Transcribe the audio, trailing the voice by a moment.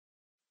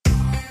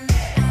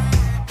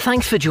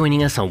Thanks for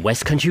joining us on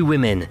West Country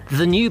Women,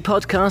 the new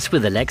podcast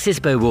with Alexis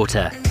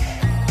Bowater.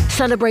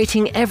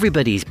 Celebrating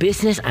everybody's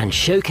business and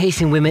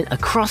showcasing women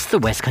across the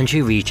West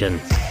Country region.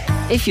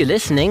 If you're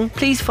listening,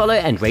 please follow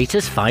and rate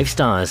us 5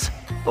 stars.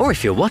 Or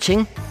if you're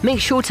watching,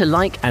 make sure to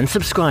like and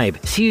subscribe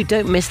so you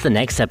don't miss the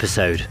next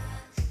episode.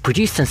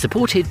 Produced and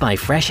supported by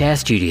Fresh Air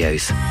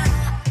Studios.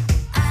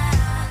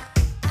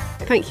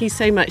 Thank you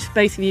so much,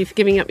 both of you, for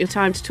giving up your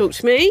time to talk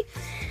to me.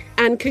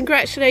 And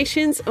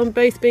congratulations on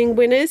both being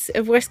winners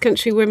of West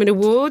Country Women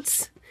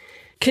Awards.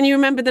 Can you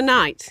remember the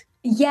night?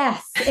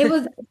 Yes, it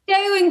was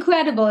so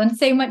incredible and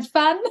so much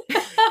fun.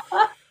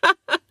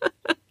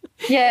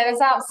 Yeah, it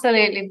was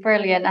absolutely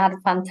brilliant. I had a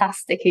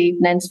fantastic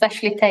evening,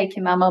 especially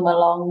taking my mum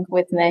along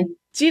with me.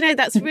 Do you know,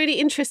 that's really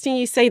interesting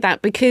you say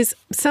that, because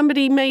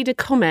somebody made a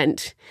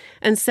comment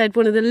and said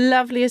one of the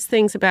loveliest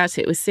things about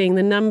it was seeing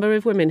the number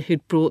of women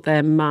who'd brought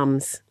their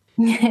mums.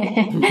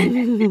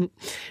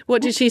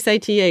 What did she say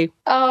to you?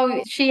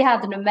 Oh, she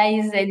had an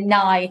amazing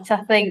night.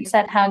 I think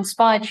said how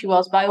inspired she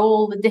was by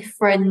all the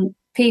different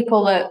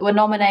people that were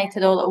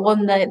nominated or that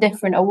won the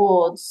different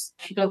awards.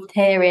 She loved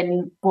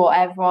hearing what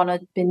everyone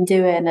had been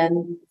doing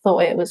and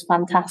thought it was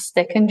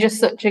fantastic and just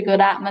such a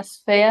good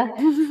atmosphere.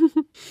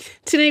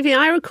 Tanuvi,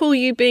 I recall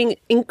you being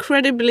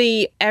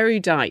incredibly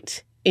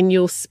erudite in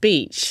your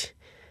speech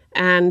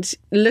and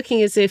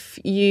looking as if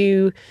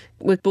you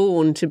were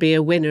born to be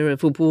a winner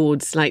of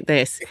awards like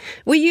this.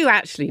 Were you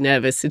actually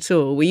nervous at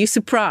all? Were you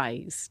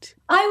surprised?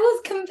 I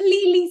was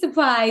completely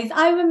surprised.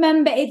 I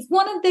remember it's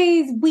one of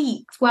those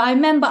weeks where I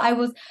remember I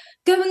was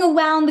going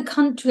around the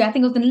country. I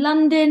think I was in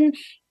London,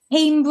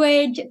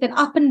 Cambridge, then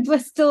up in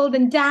Bristol,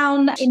 then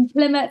down in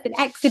Plymouth and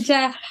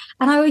Exeter.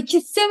 And I was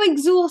just so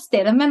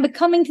exhausted. I remember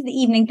coming to the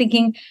evening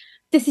thinking,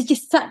 this is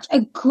just such a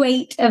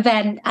great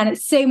event and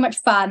it's so much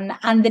fun.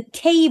 And the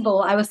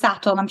table I was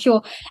sat on, I'm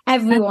sure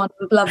everyone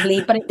was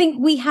lovely, but I think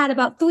we had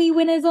about 3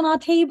 winners on our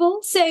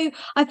table. So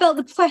I felt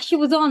the pressure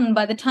was on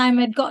by the time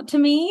it got to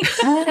me.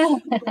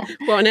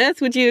 What on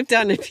earth would you have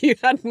done if you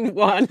hadn't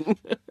won?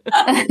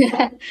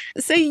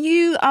 So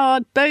you are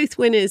both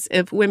winners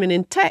of Women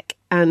in Tech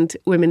and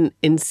Women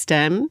in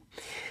STEM.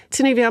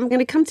 Tanuvi, I'm going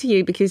to come to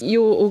you because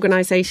your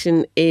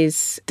organisation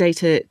is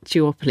Data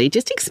Duopoly.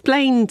 Just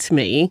explain to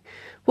me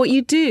what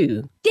you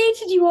do.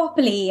 Data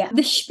Duopoly,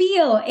 the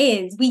spiel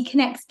is we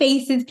connect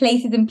spaces,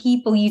 places and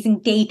people using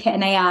data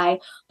and AI.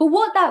 But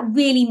what that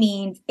really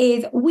means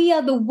is we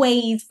are the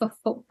Waze for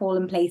football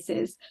and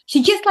places.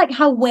 So just like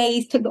how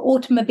Waze took the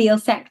automobile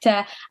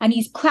sector and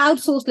used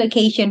crowdsourced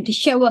location to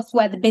show us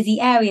where the busy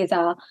areas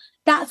are,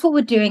 that's what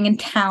we're doing in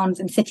towns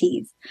and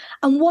cities.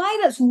 And why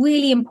that's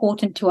really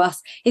important to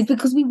us is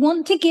because we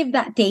want to give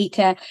that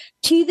data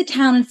to the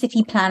town and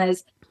city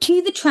planners, to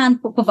the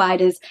transport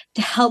providers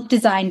to help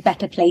design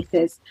better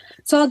places.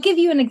 So I'll give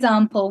you an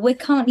example. We're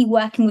currently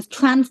working with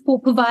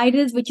transport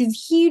providers, which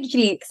is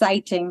hugely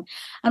exciting.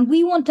 And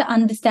we want to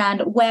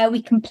understand where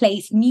we can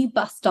place new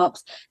bus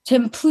stops to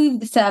improve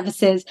the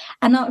services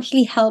and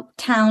actually help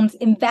towns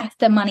invest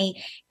their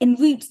money in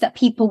routes that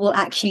people will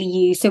actually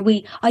use. So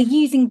we are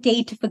using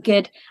data for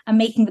good and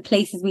making the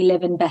places we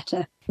live in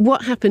better.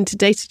 What happened to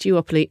Data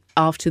Duopoly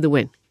after the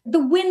win? The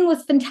win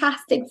was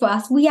fantastic for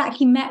us. We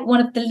actually met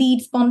one of the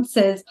lead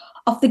sponsors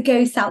of the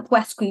Go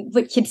Southwest group,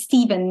 Richard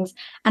Stevens,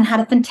 and had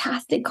a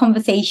fantastic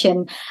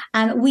conversation.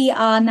 And we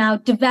are now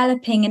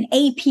developing an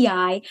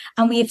API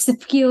and we have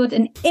secured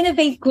an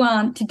Innovate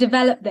grant to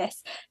develop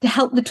this to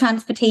help the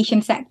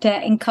transportation sector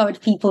encourage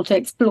people to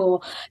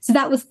explore. So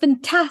that was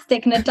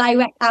fantastic and a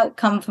direct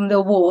outcome from the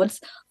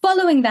awards.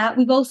 Following that,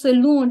 we've also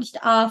launched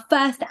our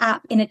first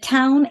app in a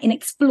town in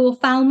Explore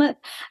Falmouth,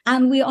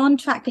 and we're on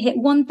track to hit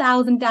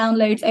 1,000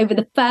 downloads over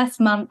the first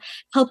month,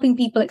 helping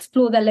people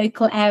explore their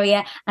local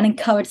area and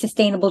encourage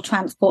sustainable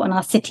transport in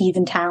our cities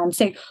and towns.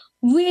 So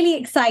really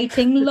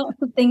exciting,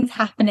 lots of things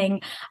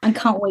happening, and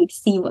can't wait to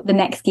see what the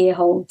next year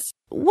holds.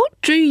 What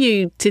drew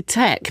you to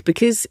tech?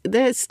 Because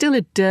there's still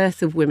a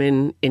dearth of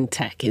women in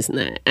tech, isn't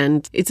there?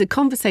 And it's a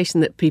conversation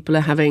that people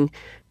are having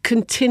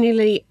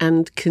continually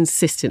and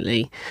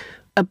consistently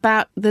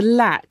about the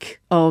lack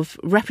of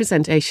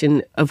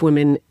representation of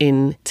women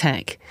in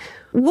tech.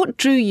 What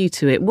drew you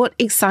to it? What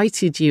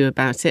excited you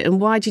about it?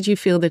 And why did you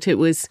feel that it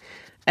was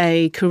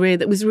a career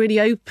that was really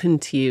open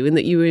to you and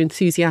that you were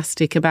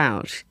enthusiastic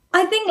about?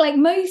 I think like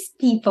most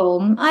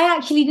people, I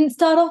actually didn't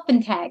start off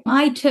in tech.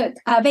 I took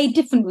a very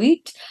different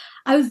route.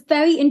 I was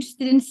very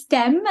interested in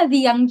STEM as a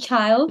young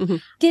child,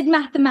 did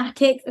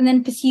mathematics and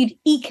then pursued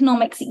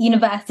economics at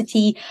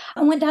university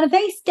and went down a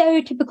very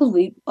stereotypical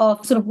route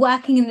of sort of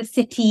working in the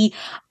city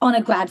on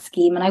a grad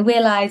scheme. And I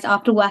realized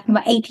after working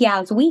about 80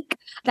 hours a week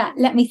that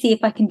let me see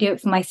if I can do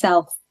it for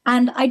myself.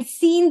 And I'd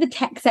seen the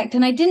tech sector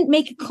and I didn't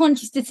make a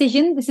conscious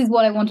decision, this is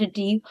what I wanted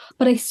to do,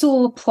 but I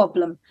saw a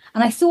problem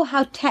and I saw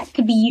how tech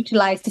could be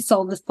utilized to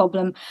solve this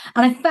problem.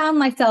 And I found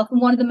myself in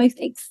one of the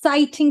most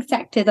exciting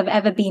sectors I've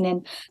ever been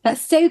in.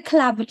 That's so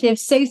collaborative,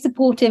 so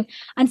supportive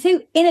and so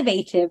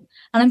innovative.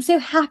 And I'm so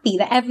happy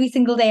that every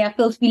single day I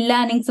feel to be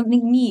learning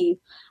something new.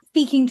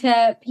 speaking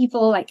to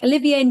people like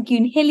Olivia and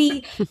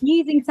Goonhilly,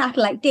 using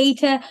satellite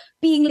data,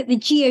 being at the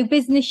Geo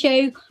Business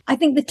Show. I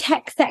think the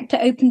tech sector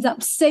opens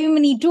up so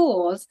many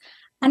doors.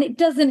 And it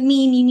doesn't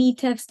mean you need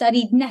to have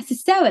studied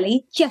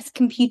necessarily just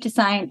computer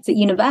science at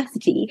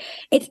university.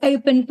 It's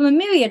open from a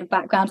myriad of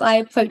backgrounds. I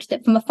approached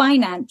it from a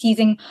finance,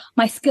 using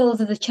my skills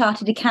as a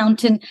chartered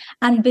accountant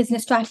and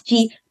business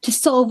strategy to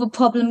solve a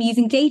problem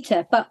using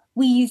data. But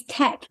we use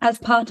tech as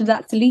part of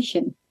that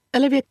solution.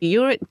 Olivia,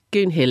 you're at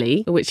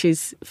Goonhilly, which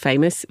is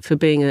famous for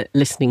being a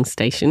listening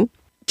station.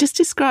 Just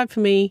describe for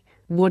me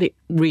what it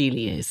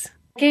really is.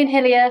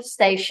 Goonhilly Earth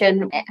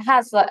Station, it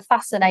has a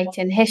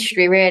fascinating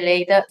history,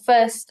 really. The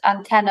first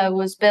antenna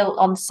was built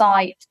on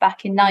site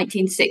back in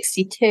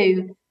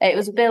 1962. It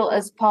was built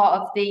as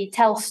part of the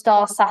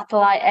Telstar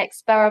satellite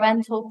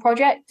experimental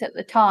project at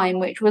the time,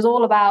 which was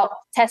all about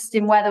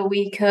testing whether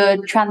we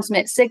could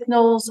transmit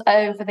signals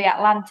over the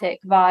Atlantic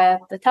via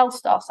the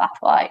Telstar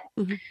satellite.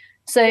 Mm-hmm.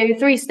 So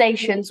 3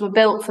 stations were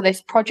built for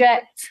this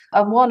project,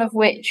 and one of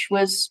which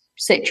was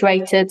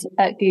situated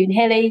at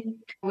Goonhilly,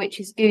 which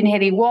is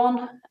Goonhilly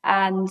 1,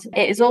 and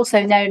it is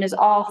also known as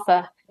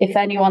Arthur. If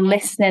anyone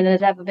listening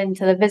has ever been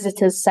to the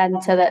visitors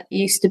centre that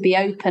used to be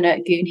open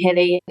at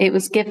Goonhilly, it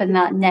was given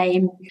that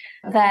name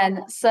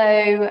then.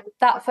 So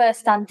that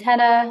first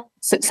antenna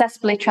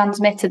successfully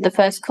transmitted the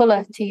first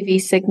colour TV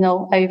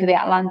signal over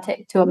the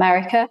Atlantic to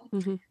America.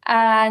 Mm-hmm.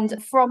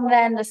 And from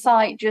then the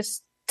site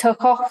just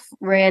took off,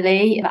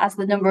 really, as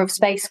the number of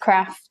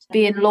spacecraft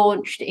being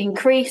launched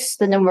increased,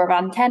 the number of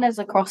antennas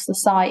across the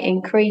site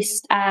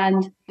increased,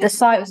 and the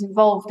site was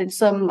involved in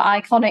some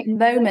iconic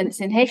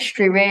moments in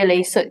history,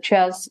 really, such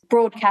as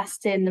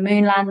broadcasting the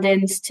moon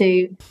landings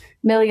to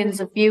millions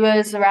of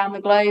viewers around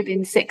the globe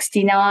in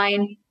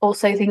 '69,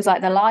 also things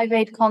like the Live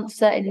Aid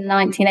concert in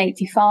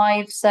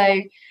 1985.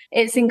 So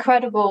it's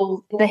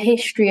incredible, the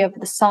history of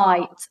the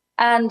site.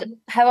 And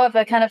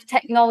however, kind of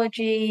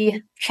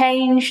technology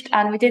changed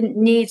and we didn't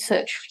need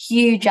such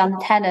huge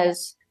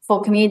antennas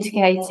for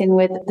communicating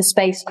with the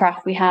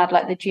spacecraft we had,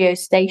 like the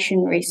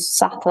geostationary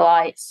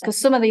satellites, because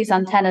some of these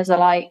antennas are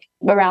like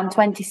around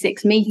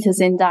 26 meters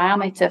in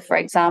diameter, for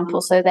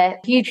example. So they're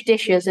huge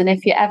dishes. And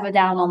if you're ever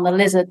down on the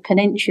Lizard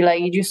Peninsula,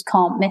 you just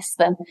can't miss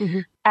them. Mm-hmm.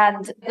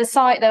 And the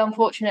site, though,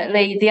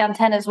 unfortunately, the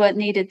antennas weren't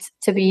needed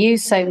to be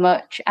used so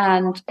much.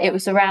 And it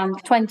was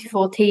around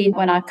 2014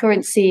 when our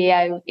current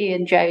CEO,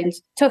 Ian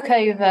Jones, took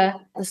over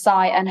the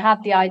site and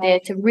had the idea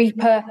to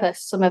repurpose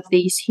some of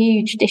these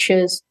huge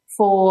dishes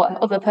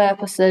for other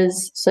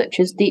purposes, such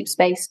as deep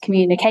space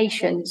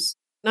communications.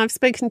 I've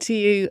spoken to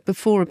you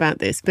before about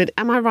this, but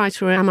am I right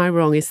or am I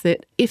wrong? Is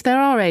that if there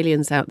are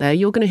aliens out there,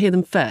 you're going to hear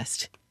them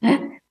first?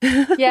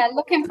 Yeah,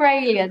 looking for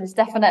aliens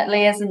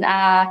definitely isn't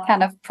our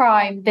kind of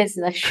prime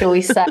business, shall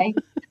we say.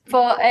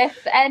 But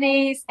if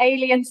any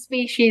alien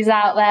species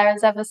out there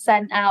has ever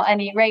sent out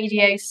any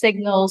radio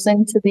signals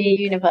into the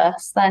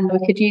universe, then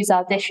we could use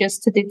our dishes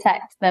to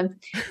detect them.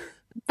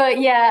 But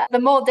yeah, the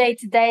more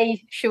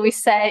day-to-day, shall we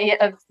say,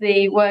 of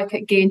the work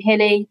at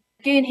Goonhilly.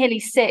 Goonhilly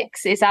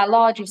 6 is our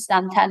largest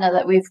antenna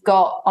that we've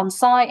got on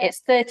site. It's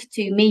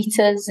 32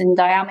 metres in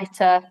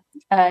diameter,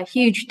 a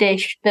huge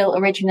dish built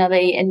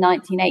originally in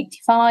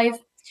 1985.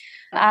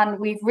 And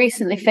we've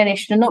recently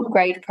finished an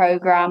upgrade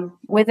programme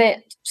with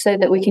it so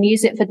that we can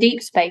use it for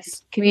deep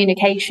space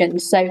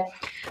communications. So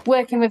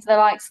working with the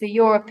likes of the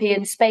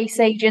European Space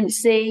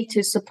Agency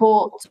to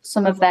support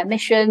some of their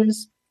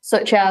missions,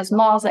 such as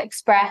Mars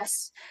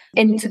Express,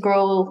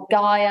 Integral,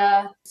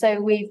 Gaia. So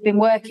we've been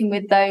working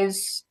with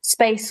those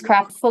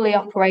spacecraft fully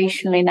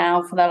operationally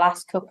now for the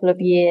last couple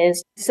of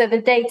years. So the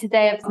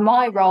day-to-day of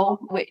my role,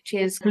 which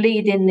is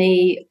leading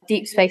the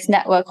Deep Space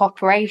Network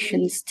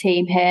operations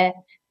team here,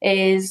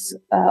 is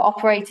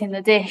operating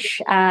the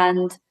dish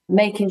and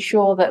making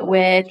sure that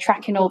we're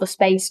tracking all the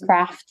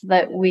spacecraft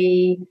that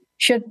we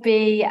should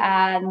be,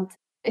 and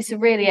it's a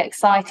really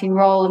exciting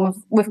role, and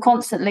we've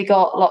constantly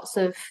got lots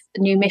of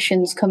new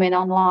missions coming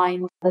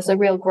online. There's a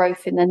real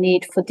growth in the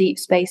need for deep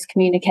space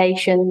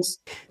communications.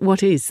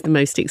 What is the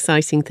most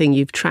exciting thing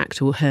you've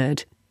tracked or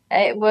heard?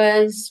 It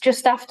was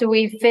just after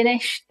we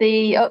finished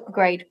the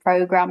upgrade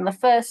programme. The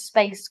first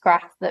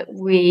spacecraft that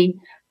we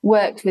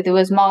worked with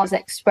was Mars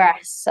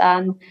Express.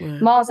 And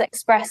Mars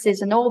Express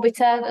is an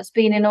orbiter that's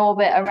been in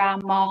orbit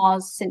around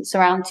Mars since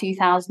around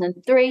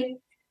 2003.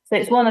 So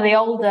it's one of the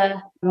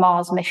older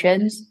Mars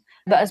missions,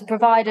 but has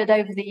provided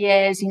over the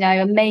years,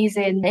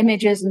 amazing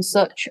images and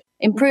such,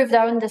 improved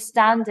our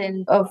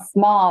understanding of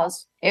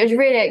Mars. It was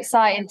really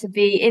exciting to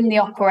be in the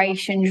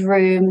operations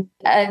room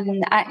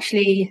and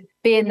actually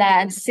being there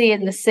and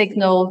seeing the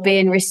signal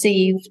being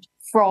received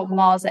from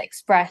Mars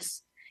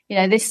Express.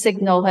 This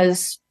signal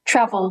has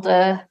travelled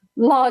a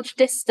large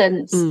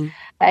distance.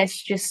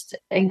 It's just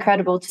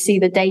incredible to see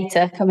the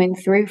data coming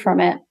through from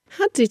it.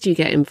 How did you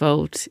get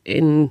involved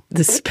in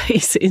the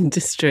space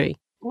industry?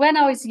 When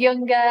I was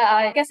younger,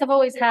 I guess I've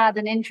always had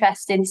an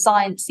interest in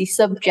sciencey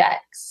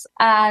subjects.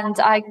 And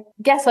I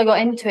guess I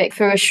got into it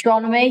through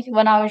astronomy.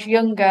 When I was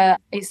younger, I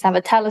used to have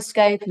a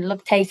telescope and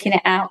loved taking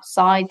it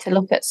outside to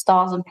look at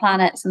stars and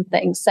planets and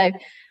things. So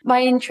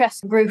my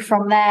interest grew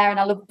from there, and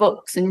I love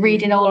books and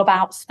reading all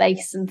about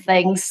space and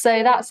things.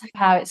 So that's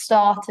how it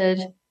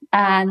started.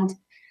 And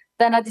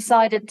then I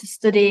decided to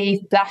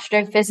study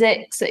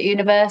astrophysics at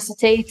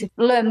university to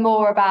learn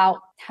more about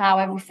how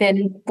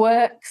everything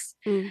works.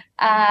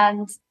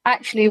 And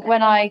actually,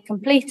 when I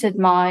completed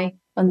my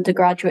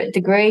undergraduate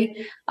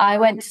degree, I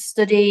went to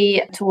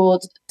study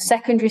towards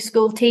secondary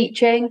school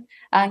teaching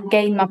and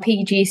gained my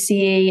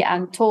PGCE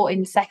and taught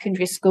in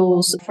secondary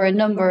schools for a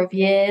number of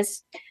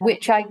years,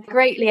 which I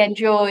greatly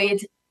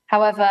enjoyed.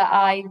 However,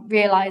 I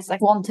realised I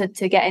wanted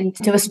to get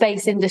into a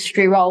space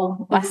industry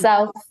role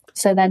myself.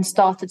 So then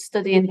started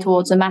studying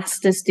towards a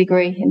master's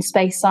degree in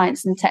space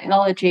science and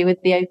technology with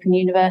the Open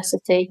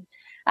University.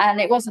 And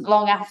it wasn't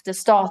long after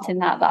starting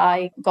that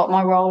I got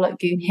my role at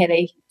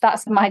Goonhilly.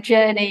 That's my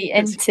journey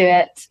into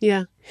it.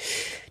 Yeah.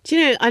 Do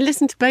you know, I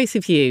listened to both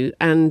of you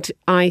and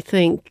I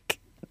think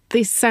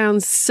this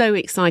sounds so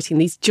exciting.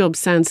 These jobs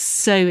sound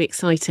so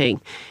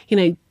exciting. You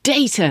know,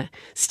 data,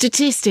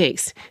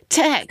 statistics,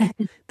 tech,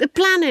 the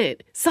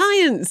planet,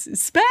 science,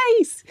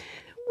 space.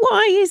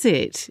 Why is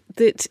it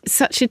that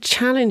such a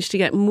challenge to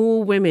get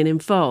more women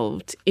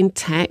involved in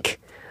tech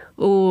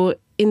or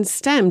in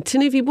STEM?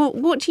 Tanuvi,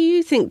 what do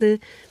you think the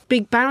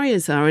big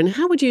barriers are, and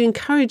how would you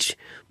encourage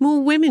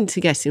more women to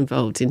get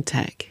involved in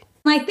tech?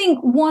 I think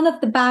one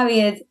of the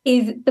barriers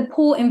is the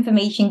poor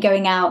information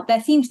going out. There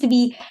seems to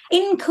be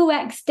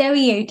incorrect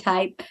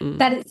stereotype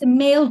that it's a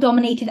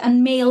male-dominated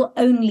and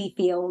male-only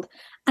field.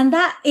 And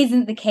that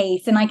isn't the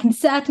case. And I can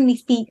certainly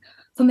speak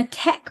from a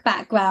tech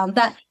background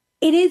that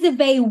it is a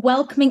very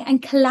welcoming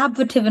and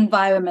collaborative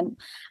environment.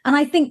 And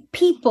I think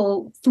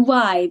people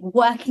thrive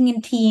working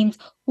in teams,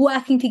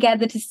 working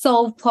together to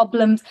solve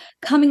problems,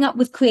 coming up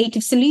with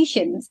creative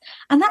solutions.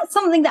 And that's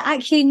something that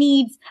actually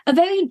needs a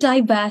very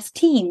diverse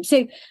team.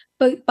 So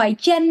both by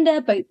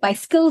gender, both by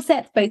skill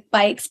sets, both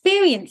by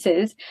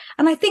experiences.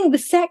 And I think the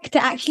sector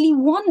actually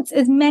wants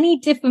as many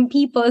different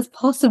people as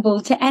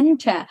possible to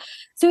enter.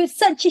 So it's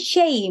such a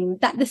shame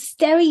that the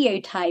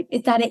stereotype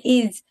is that it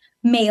is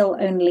male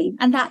only,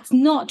 and that's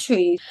not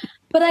true.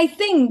 But I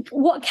think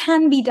what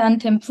can be done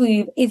to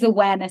improve is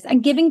awareness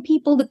and giving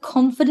people the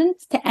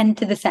confidence to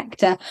enter the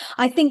sector.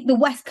 I think the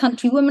West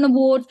Country Women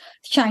Awards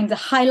shines a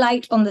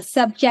highlight on the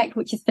subject,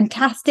 which is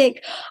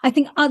fantastic. I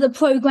think other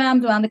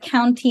programs around the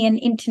county and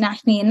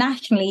internationally and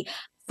nationally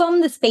from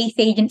the space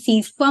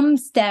agencies, from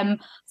STEM,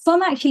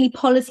 from actually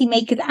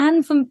policymakers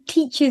and from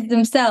teachers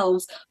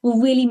themselves will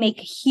really make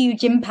a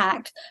huge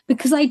impact,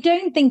 because I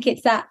don't think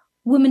it's that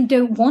women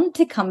don't want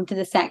to come to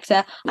the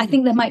sector. I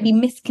think there might be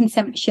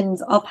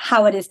misconceptions of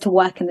how it is to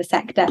work in the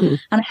sector.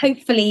 And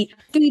hopefully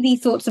through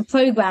these sorts of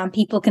programs,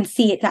 people can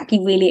see it's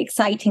actually really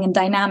exciting and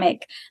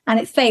dynamic.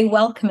 And it's very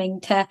welcoming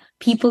to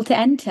people to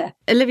enter.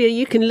 Olivia,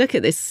 you can look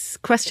at this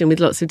question with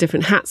lots of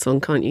different hats on,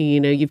 can't you?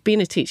 You know, you've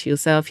been a teacher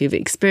yourself. You've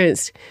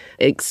experienced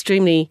an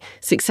extremely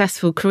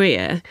successful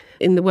career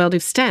in the world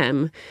of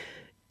STEM.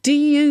 Do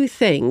you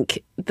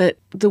think that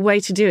the way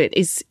to do it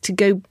is to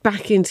go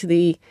back into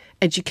the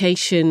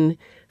education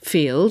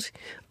field,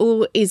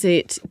 or is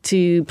it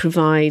to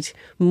provide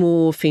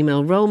more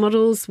female role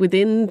models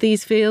within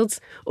these fields,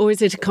 or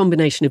is it a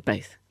combination of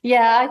both?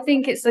 Yeah, I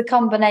think it's a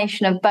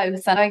combination of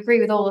both. And I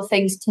agree with all the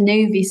things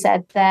Tanuvi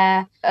said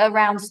there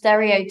around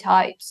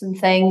stereotypes and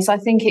things. I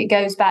think it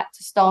goes back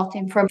to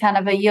starting from kind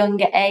of a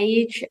younger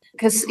age,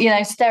 because, you know,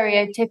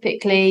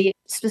 stereotypically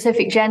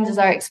specific genders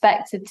are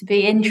expected to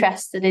be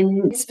interested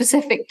in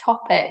specific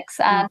topics.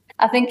 And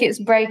I think it's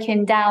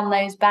breaking down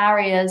those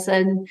barriers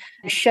and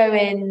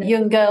showing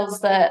young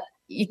girls that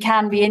you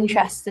can be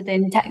interested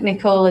in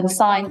technical and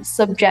science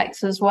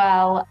subjects as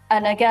well.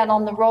 And again,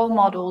 on the role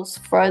models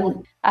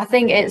front, I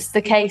think it's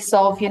the case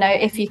of, you know,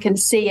 if you can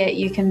see it,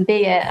 you can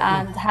be it.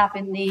 And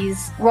having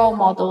these role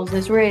models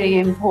is really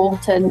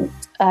important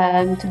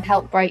to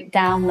help break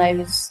down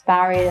those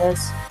barriers.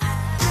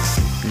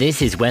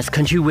 This is West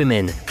Country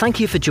Women.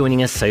 Thank you for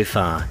joining us so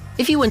far.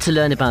 If you want to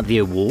learn about the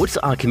awards,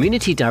 our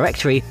community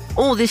directory,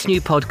 or this new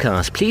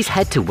podcast, please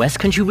head to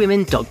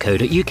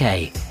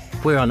westcountrywomen.co.uk.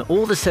 We're on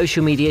all the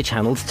social media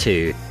channels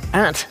too,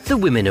 at The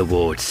Women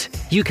Awards.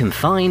 You can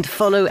find,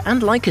 follow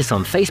and like us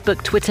on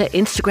Facebook, Twitter,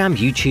 Instagram,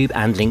 YouTube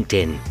and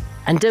LinkedIn.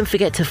 And don't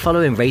forget to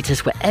follow and rate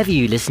us wherever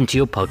you listen to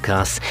your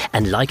podcasts,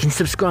 and like and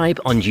subscribe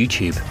on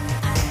YouTube.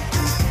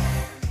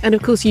 And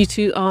of course, you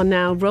two are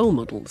now role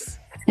models.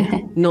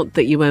 Not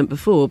that you weren't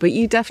before, but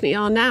you definitely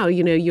are now.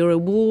 You know, you're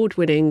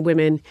award-winning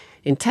women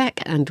in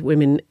tech and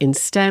women in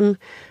STEM.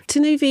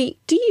 Tanuvi,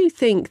 do you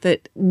think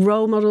that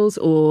role models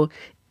or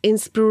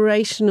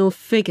inspirational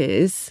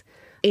figures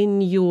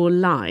in your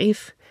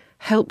life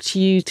helped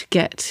you to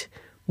get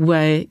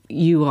where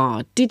you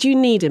are? Did you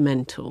need a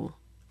mentor?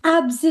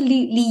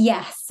 Absolutely,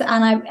 yes.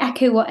 And I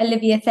echo what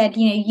Olivia said,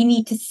 you know, you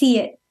need to see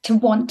it to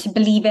want to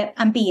believe it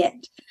and be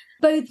it.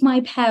 both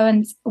my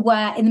parents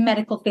were in the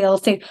medical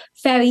field, so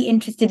very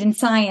interested in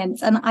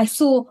science. And I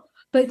saw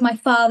both my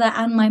father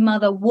and my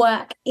mother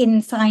work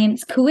in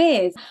science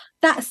careers.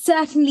 That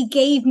certainly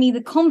gave me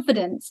the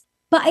confidence.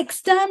 But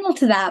external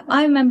to that,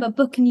 I remember a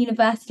book in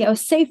university I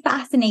was so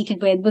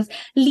fascinated with was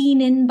Lean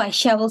In by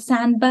Sheryl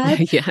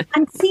Sandberg. Yeah.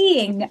 And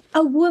seeing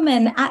a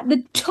woman at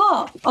the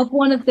top of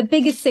one of the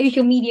biggest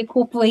social media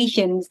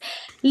corporations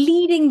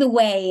leading the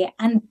way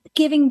and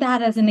giving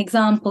that as an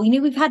example. You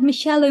know, we've had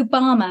Michelle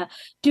Obama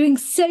doing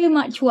so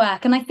much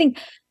work. And I think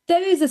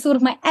those are sort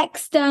of my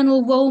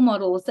external role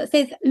models that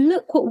says,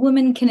 look what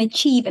women can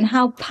achieve and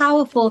how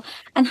powerful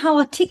and how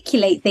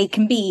articulate they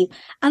can be.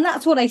 And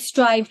that's what I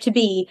strive to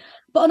be.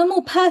 But on a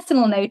more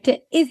personal note,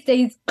 it is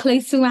those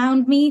close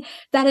around me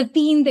that have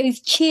been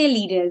those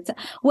cheerleaders,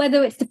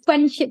 whether it's the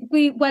friendship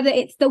group, whether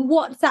it's the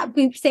WhatsApp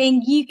group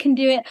saying you can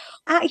do it.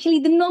 Actually,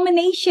 the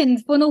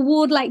nominations for an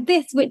award like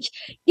this, which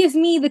gives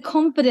me the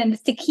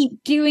confidence to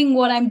keep doing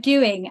what I'm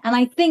doing. And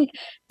I think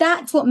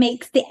that's what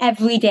makes the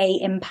everyday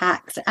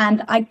impact.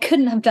 And I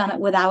couldn't have done it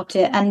without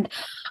it. And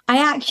I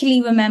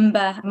actually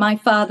remember my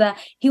father,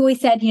 he always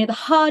said, you know, the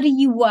harder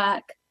you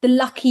work, the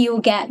luckier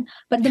you'll get.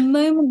 But the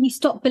moment you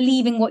stop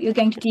believing what you're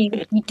going to do,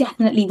 you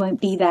definitely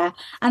won't be there.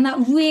 And that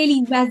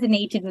really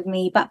resonated with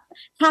me. But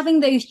having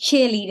those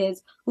cheerleaders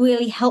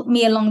really helped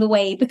me along the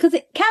way, because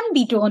it can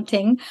be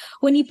daunting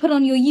when you put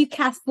on your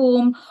UCAS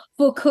form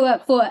for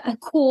a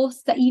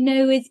course that you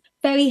know is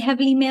very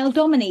heavily male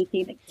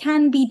dominated. It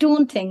can be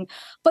daunting,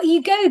 but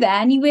you go there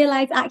and you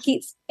realize actually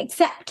it's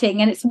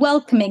accepting and it's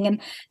welcoming,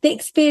 and the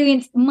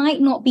experience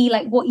might not be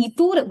like what you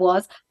thought it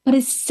was, but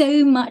is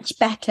so much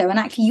better. And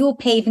actually you're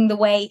paving the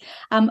way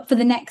for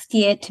the next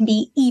year to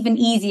be even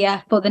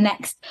easier for the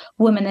next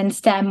woman in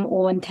STEM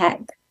or in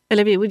tech.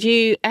 Olivia, would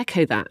you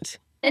echo that?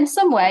 In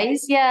some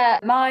ways, yeah.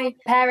 My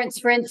parents,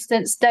 for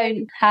instance,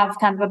 don't have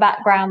kind of a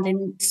background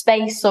in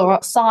space or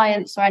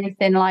science or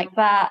anything like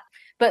that.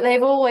 But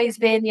they've always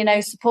been, you know,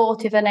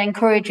 supportive and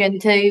encouraging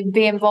to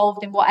be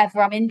involved in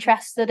whatever I'm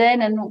interested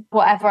in and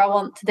whatever I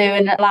want to do,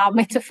 and allowed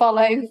me to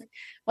follow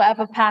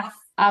whatever path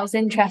I was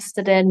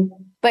interested in.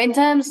 But in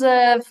terms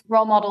of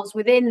role models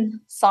within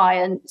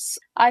science,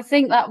 I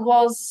think that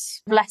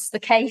was less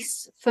the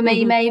case for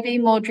me, maybe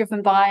more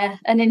driven by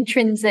an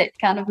intrinsic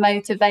kind of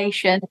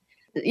motivation.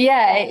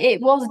 Yeah, it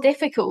was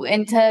difficult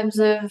in terms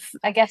of,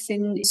 I guess,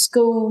 in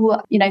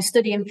school, you know,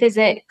 studying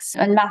physics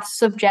and math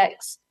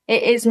subjects.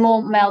 It is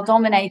more male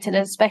dominated,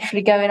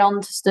 especially going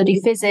on to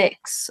study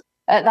physics.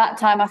 At that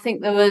time, I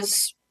think there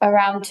was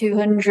around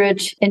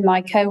 200 in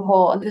my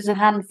cohort, and there's a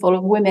handful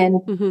of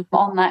women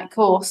on that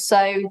course.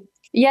 So,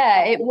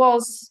 yeah, it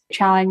was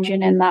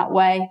challenging in that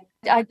way.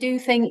 I do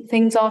think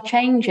things are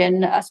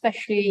changing,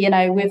 especially, you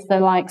know, with the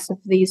likes of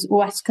these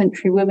West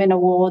Country Women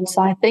Awards.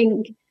 I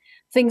think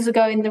things are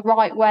going the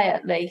right way,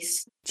 at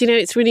least. Do you know,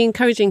 it's really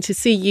encouraging to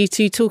see you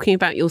two talking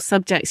about your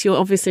subjects. You're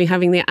obviously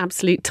having the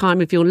absolute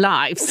time of your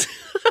lives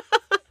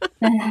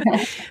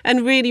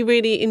and really,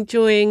 really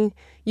enjoying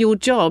your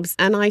jobs.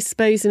 And I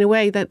suppose in a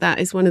way that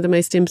is one of the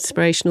most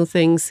inspirational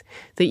things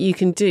that you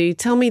can do.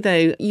 Tell me,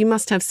 though, you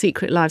must have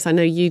secret lives. I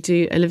know you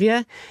do,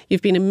 Olivia.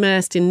 You've been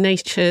immersed in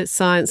nature,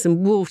 science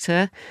and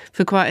water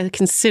for quite a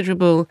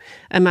considerable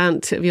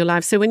amount of your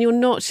life. So when you're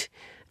not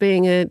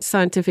being a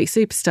scientific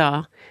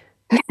superstar,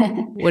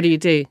 what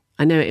do?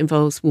 I know it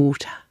involves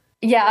water.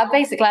 Yeah,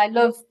 basically, I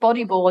love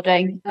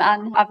bodyboarding,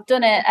 and I've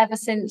done it ever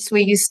since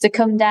we used to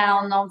come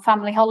down on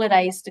family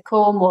holidays to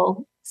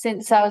Cornwall,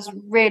 since I was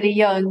really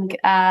young.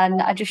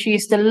 And I just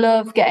used to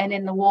love getting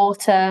in the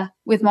water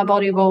with my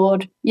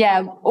bodyboard.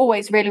 Yeah,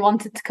 always really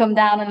wanted to come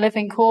down and live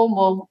in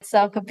Cornwall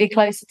so I could be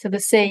closer to the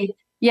sea.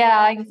 Yeah,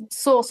 I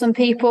saw some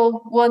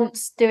people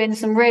once doing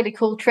some really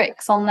cool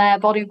tricks on their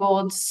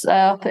bodyboards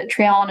up at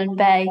Trianon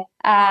Bay,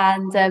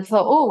 and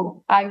thought,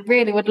 oh, I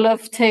really would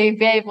love to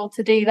be able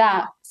to do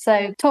that.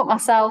 So taught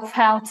myself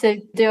how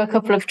to do a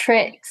couple of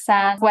tricks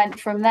and went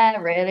from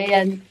there, really.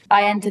 And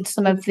I entered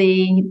some of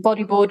the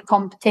bodyboard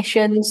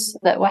competitions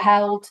that were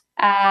held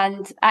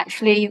and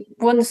actually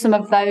won some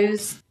of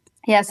those.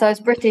 Yeah, so I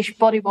was British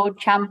bodyboard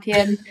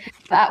champion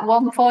at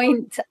one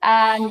point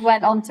and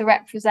went on to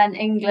represent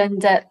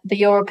England at the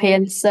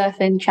European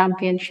Surfing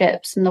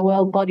Championships and the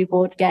World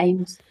Bodyboard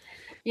Games.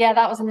 Yeah,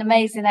 that was an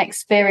amazing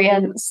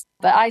experience.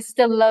 But I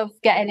still love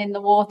getting in the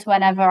water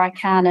whenever I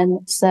can and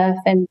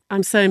surfing.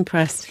 I'm so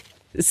impressed.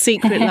 The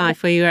secret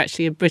life where you're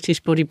actually a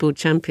British bodyboard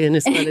champion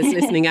as well as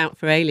listening out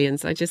for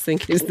aliens, I just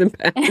think is the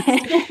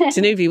best.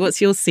 Tanuvi,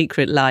 what's your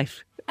secret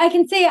life? I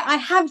can say I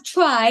have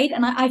tried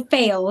and I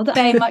failed.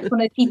 Very much one of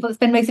those people that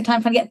spend most of the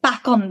time trying to get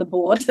back on the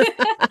board. But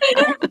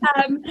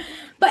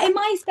in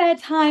my spare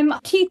time,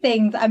 two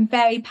things I'm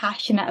very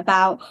passionate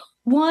about.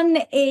 One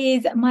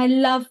is my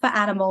love for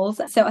animals.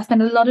 So I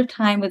spend a lot of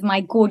time with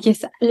my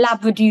gorgeous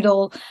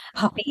Labradoodle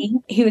puppy,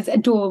 who is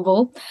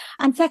adorable.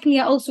 And secondly,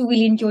 I also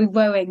really enjoy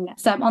rowing.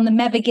 So I'm on the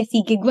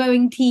Mevagissey gig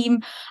rowing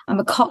team. I'm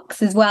a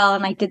cox as well,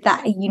 and I did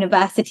that at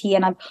university.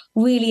 And I've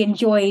really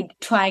enjoyed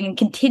trying and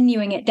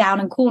continuing it down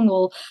in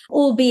Cornwall,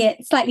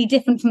 albeit slightly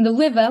different from the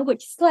river,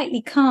 which is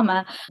slightly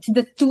calmer, to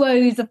the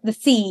throes of the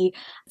sea.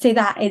 So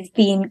that has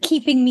been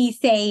keeping me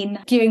sane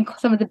during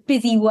some of the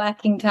busy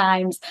working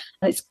times.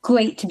 It's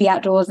great to be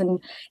outdoors, and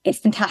it's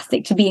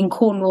fantastic to be in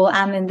Cornwall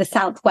and in the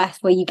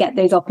southwest where you get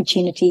those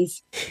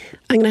opportunities.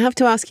 I'm going to have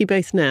to ask you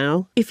both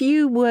now, if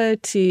you were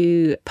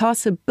to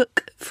pass a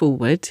book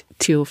forward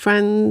to your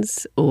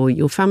friends or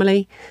your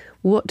family,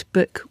 what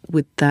book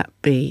would that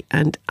be?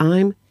 And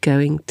I'm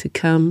going to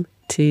come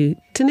to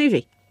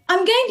Tanuvi.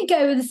 I'm going to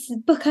go with this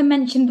book I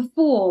mentioned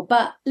before,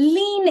 but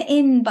Lean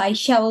In by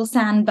Sheryl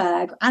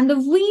Sandberg. And the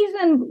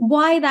reason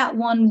why that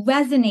one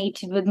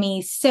resonated with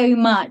me so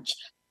much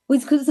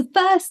was because the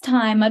first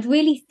time I'd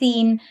really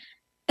seen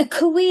a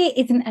career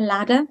isn't a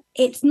ladder.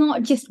 It's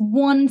not just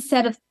one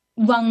set of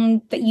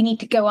rung that you need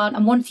to go on,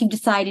 and once you've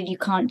decided, you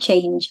can't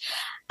change.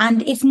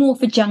 And it's more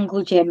for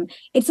jungle gym.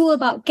 It's all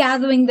about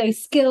gathering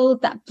those skills,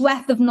 that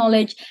breadth of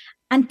knowledge,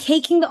 and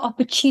taking the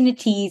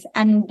opportunities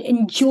and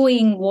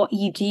enjoying what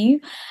you do.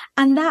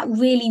 And that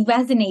really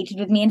resonated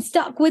with me and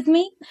stuck with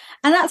me.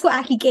 And that's what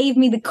actually gave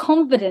me the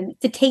confidence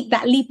to take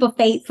that leap of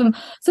faith from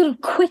sort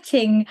of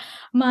quitting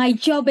my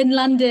job in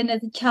London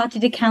as a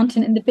chartered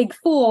accountant in the Big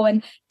Four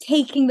and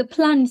taking the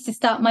plunge to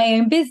start my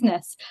own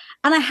business.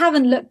 And I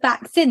haven't looked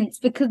back since,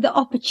 because the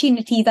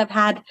opportunities I've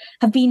had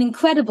have been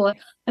incredible.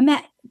 I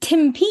met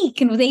Tim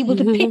Peake and was able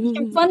to pitch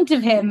in front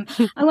of him.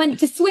 I went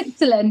to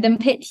Switzerland and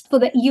pitched for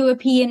the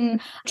European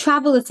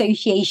Travel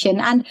Association.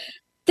 And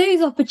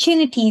those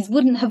opportunities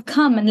wouldn't have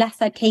come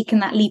unless I'd taken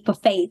that leap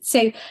of faith.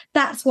 So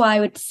that's why I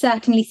would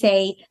certainly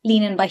say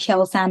Lean In by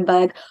Sheryl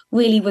Sandberg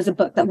really was a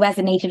book that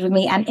resonated with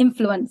me and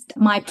influenced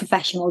my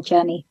professional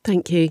journey.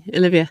 Thank you.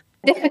 Olivia?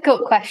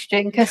 Difficult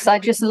question, because I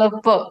just love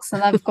books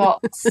and I've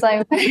got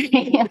so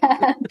many.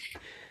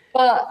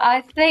 But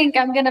I think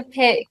I'm going to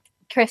pick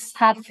Chris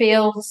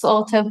Hadfield's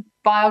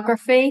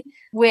autobiography,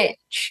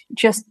 which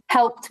just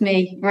helped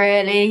me,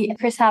 really.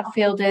 Chris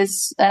Hadfield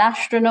is an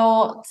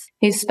astronaut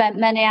who's spent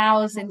many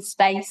hours in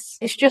space.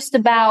 It's just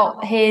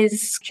about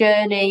his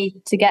journey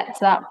to get to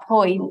that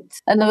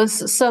point. And there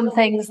was some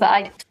things that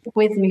I took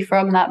with me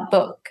from that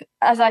book.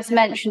 As I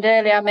mentioned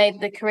earlier, I made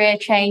the career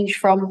change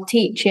from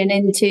teaching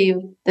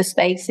into the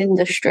space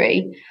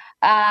industry.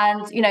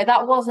 And, you know,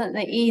 that wasn't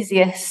the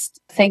easiest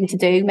thing to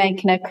do,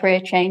 making a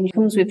career change. It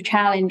comes with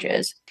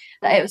challenges.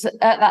 It was at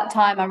that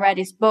time I read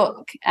his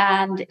book,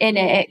 and in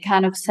it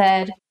kind of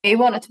said he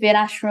wanted to be an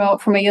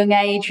astronaut from a young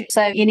age,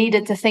 so you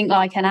needed to think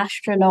like an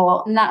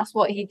astronaut. And that's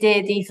what he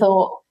did. He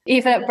thought,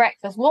 even at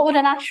breakfast, what would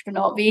an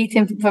astronaut be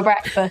eating for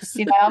breakfast?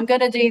 You know, I'm going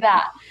to do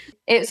that.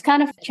 It was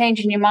kind of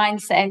changing your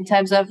mindset in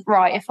terms of,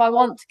 right, if I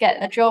want to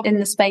get a job in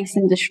the space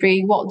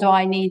industry, what do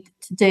I need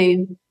to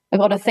do? I've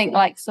got to think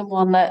like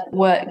someone that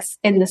works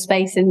in the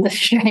space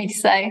industry.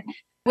 So,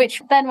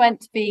 which then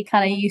went to be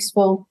kind of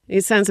useful.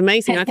 It sounds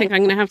amazing. I think I'm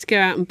going to have to go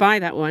out and buy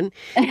that one.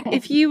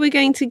 If you were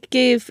going to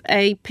give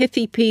a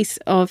pithy piece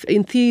of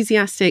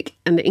enthusiastic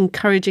and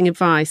encouraging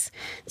advice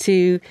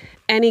to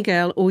any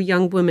girl or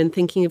young woman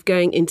thinking of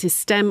going into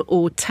STEM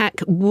or tech,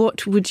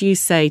 what would you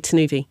say,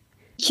 Tanuvi?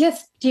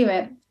 Just do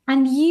it.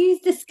 And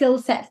use the skill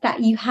sets that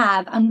you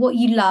have and what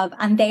you love,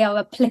 and they are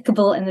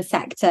applicable in the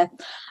sector.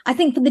 I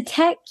think for the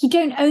tech, you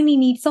don't only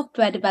need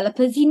software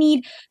developers, you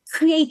need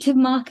creative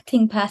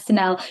marketing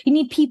personnel. You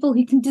need people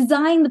who can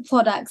design the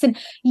products and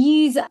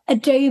use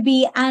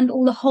Adobe and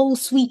all the whole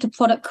suite of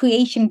product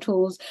creation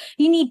tools.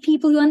 You need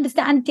people who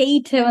understand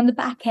data on the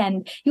back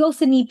end. You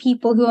also need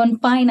people who are in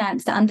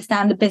finance to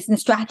understand the business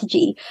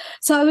strategy.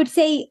 So I would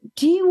say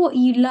do what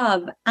you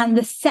love and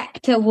the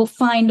sector will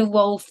find a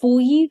role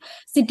for you.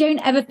 So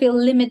don't ever feel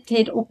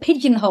limited or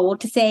pigeonholed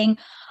to saying,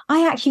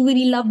 I actually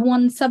really love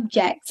one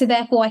subject, so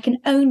therefore I can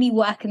only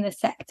work in this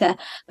sector,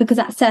 because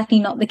that's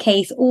certainly not the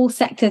case. All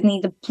sectors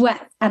need a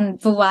breadth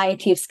and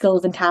variety of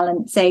skills and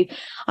talent. So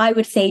I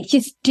would say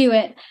just do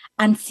it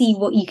and see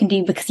what you can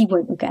do, because you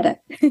won't regret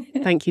it.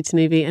 Thank you,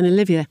 Tanuvi. And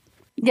Olivia?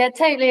 Yeah,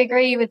 totally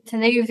agree with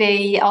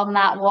Tanuvi on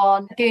that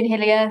one.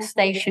 Goonhilly Earth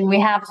Station, we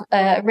have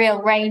a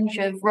real range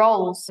of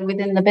roles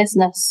within the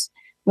business.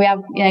 We have,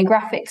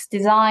 graphics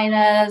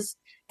designers,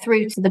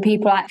 through to the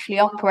people actually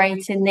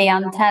operating the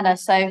antenna.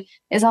 So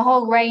there's a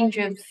whole range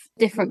of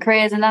different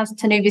careers. And as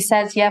Tanuvi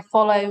says,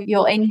 follow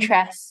your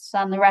interests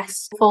and the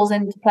rest falls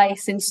into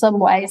place in some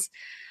ways.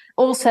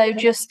 Also,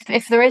 just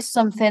if there is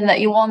something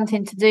that you're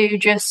wanting to do,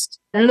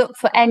 just look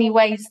for any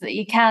ways that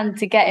you can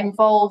to get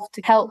involved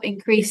to help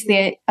increase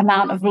the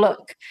amount of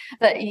luck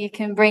that you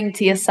can bring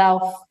to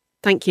yourself.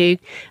 Thank you.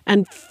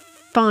 And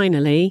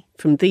finally,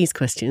 from these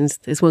questions,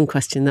 there's one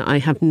question that I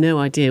have no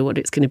idea what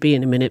it's going to be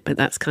in a minute, but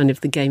that's kind of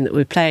the game that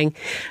we're playing.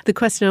 The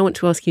question I want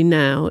to ask you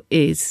now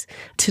is,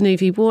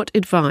 Tanuvi, what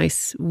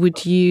advice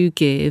would you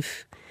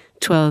give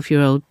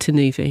 12-year-old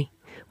Tanuvi?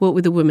 What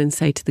would the woman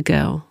say to the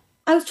girl?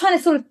 I was trying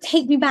to sort of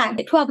take me back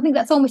at 12. I think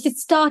that's almost the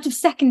start of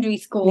secondary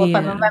school, if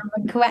I'm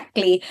remembering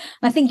correctly.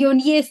 And I think you're in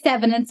year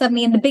 7 and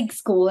suddenly in the big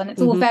school and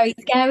it's all very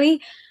scary.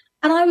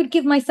 And I would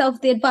give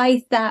myself the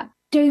advice that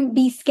don't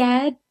be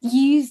scared.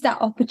 Use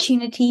that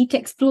opportunity to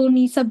explore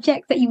new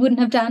subjects that you wouldn't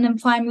have done in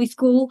primary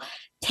school.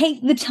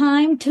 Take the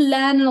time to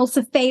learn and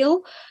also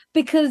fail,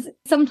 because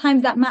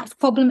sometimes that maths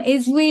problem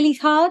is really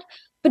hard.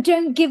 But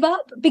don't give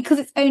up, because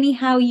it's only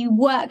how you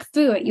work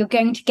through it you're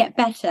going to get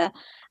better.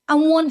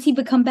 And once you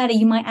become better,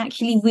 you might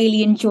actually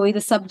really enjoy the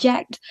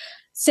subject.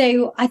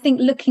 So I think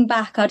looking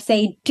back, I'd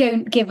say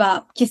don't give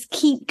up. Just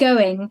keep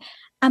going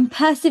and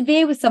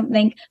persevere with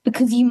something,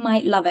 because you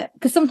might love it.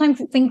 Because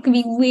sometimes things can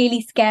be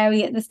really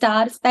scary at the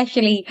start,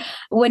 especially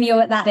when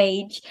you're at that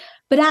age.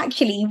 But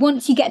actually,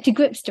 once you get to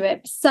grips to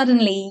it,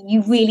 suddenly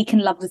you really can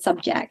love the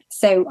subject.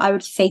 So I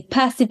would say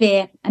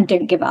persevere and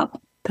don't give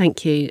up.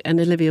 Thank you. And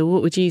Olivia,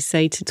 what would you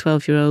say to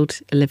 12-year-old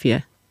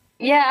Olivia?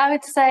 Yeah, I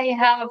would say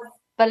have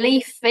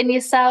belief in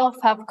yourself,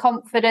 have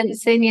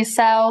confidence in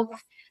yourself,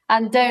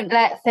 and don't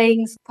let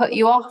things put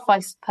you off, I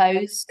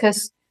suppose,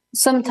 because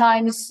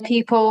sometimes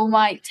people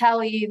might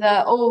tell you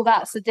that, oh,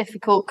 that's a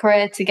difficult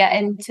career to get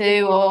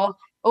into, or,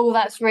 oh,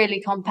 that's really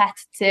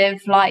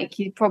competitive, like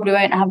you probably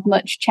won't have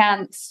much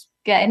chance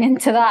getting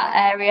into that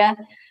area.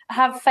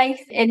 Have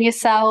faith in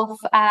yourself,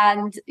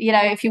 and, you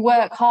know, if you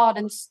work hard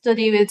and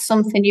study with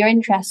something you're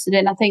interested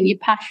in, I think your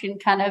passion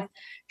kind of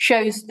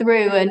shows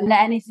through and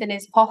anything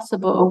is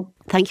possible.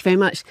 Thank you very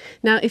much.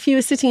 Now, if you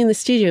were sitting in the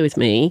studio with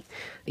me,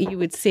 you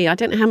would see, I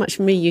don't know how much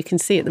of me you can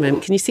see at the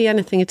moment. Can you see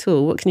anything at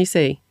all? What can you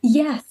see?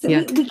 Yes.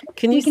 Yeah.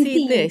 Can you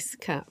see this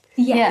cap?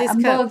 Yeah, a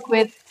mug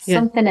with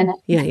something in it.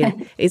 Yeah.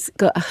 It's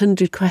got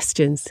 100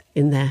 questions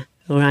in there.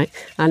 All right.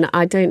 And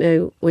I don't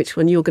know which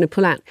one you're going to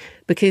pull out,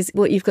 because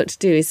what you've got to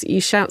do is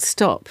you shout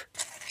stop.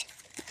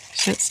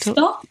 Shout stop.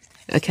 Stop.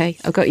 Okay.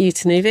 I've got you,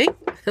 Tanuvi.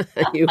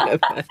 You go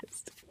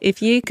first.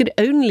 If you could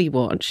only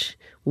watch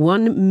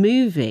one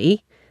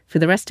movie for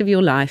the rest of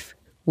your life,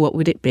 what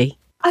would it be?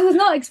 I was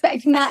not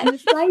expecting that in the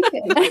slightest.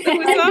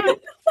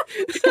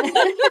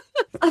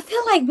 I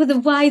feel like with the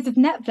rise of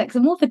Netflix,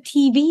 I'm more of a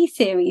TV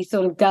series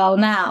sort of girl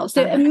now.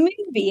 So a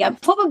movie, I'm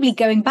probably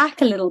going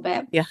back a little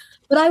bit. Yeah.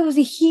 But I was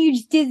a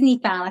huge Disney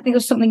fan. I think it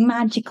was something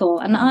magical.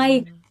 And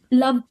I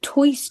loved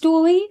Toy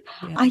Story.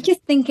 Yeah. I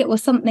just think it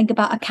was something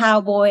about a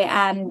cowboy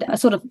and a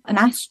sort of an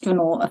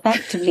astronaut,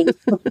 effectively, with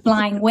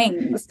flying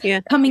wings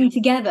coming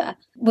together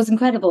was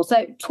incredible.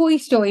 So Toy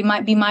Story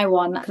might be my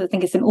one, because I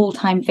think it's an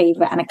all-time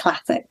favourite and a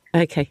classic.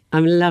 Okay,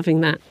 I'm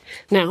loving that.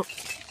 Now,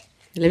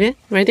 Olivia,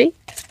 ready?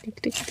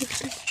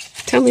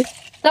 Tell me.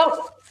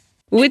 No.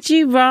 Would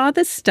you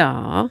rather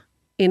star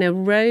in a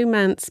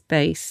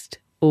romance-based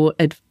or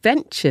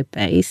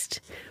adventure-based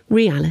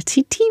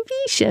reality TV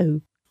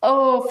show?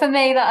 Oh, for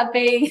me, that'd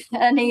be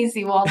an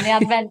easy one, the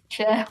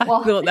adventure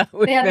one. I thought that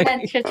would the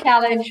adventure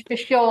challenge for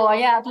sure.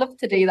 Yeah, I'd love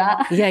to do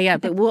that. Yeah,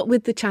 but what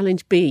would the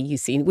challenge be, you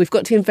see? We've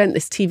got to invent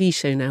this TV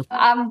show now.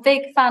 I'm a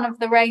big fan of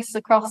the Race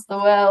Across the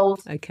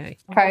World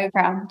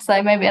programme,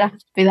 so maybe it'd have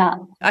to be that.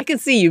 I can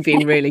see you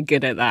being really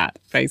good at that,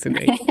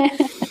 basically.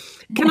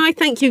 Can I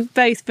thank you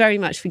both very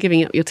much for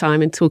giving up your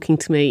time and talking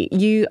to me?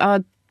 You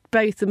are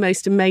both the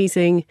most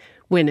amazing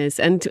winners.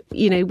 And,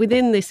 you know,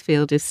 within this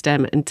field of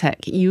STEM and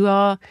tech, you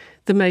are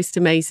the most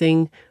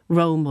amazing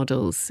role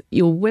models.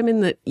 You're women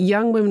that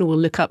young women will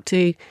look up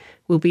to,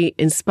 will be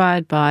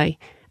inspired by,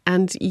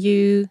 and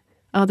you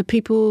are the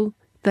people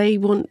they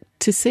want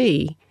to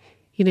see.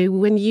 You know,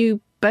 when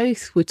you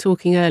both were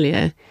talking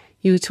earlier,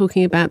 you were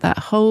talking about that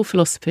whole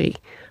philosophy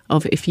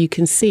of if you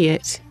can see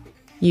it,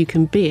 you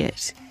can be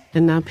it.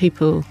 And now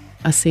people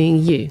are seeing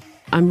you.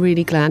 I'm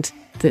really glad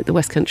that the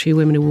West Country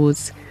Women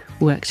Awards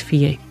worked for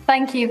you.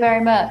 Thank you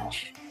very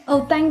much.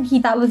 Oh, thank you.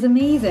 That was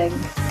amazing.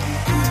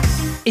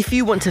 If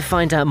you want to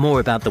find out more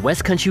about the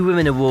West Country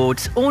Women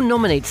Awards or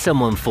nominate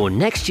someone for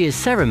next year's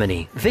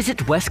ceremony, visit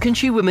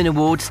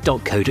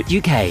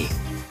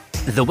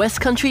westcountrywomenawards.co.uk. The West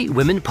Country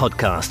Women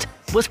Podcast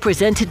was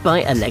presented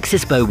by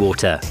Alexis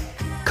Bowater.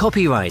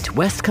 Copyright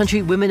West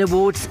Country Women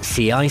Awards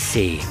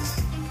CIC.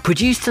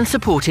 Produced and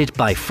supported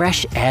by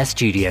Fresh Air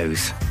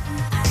Studios.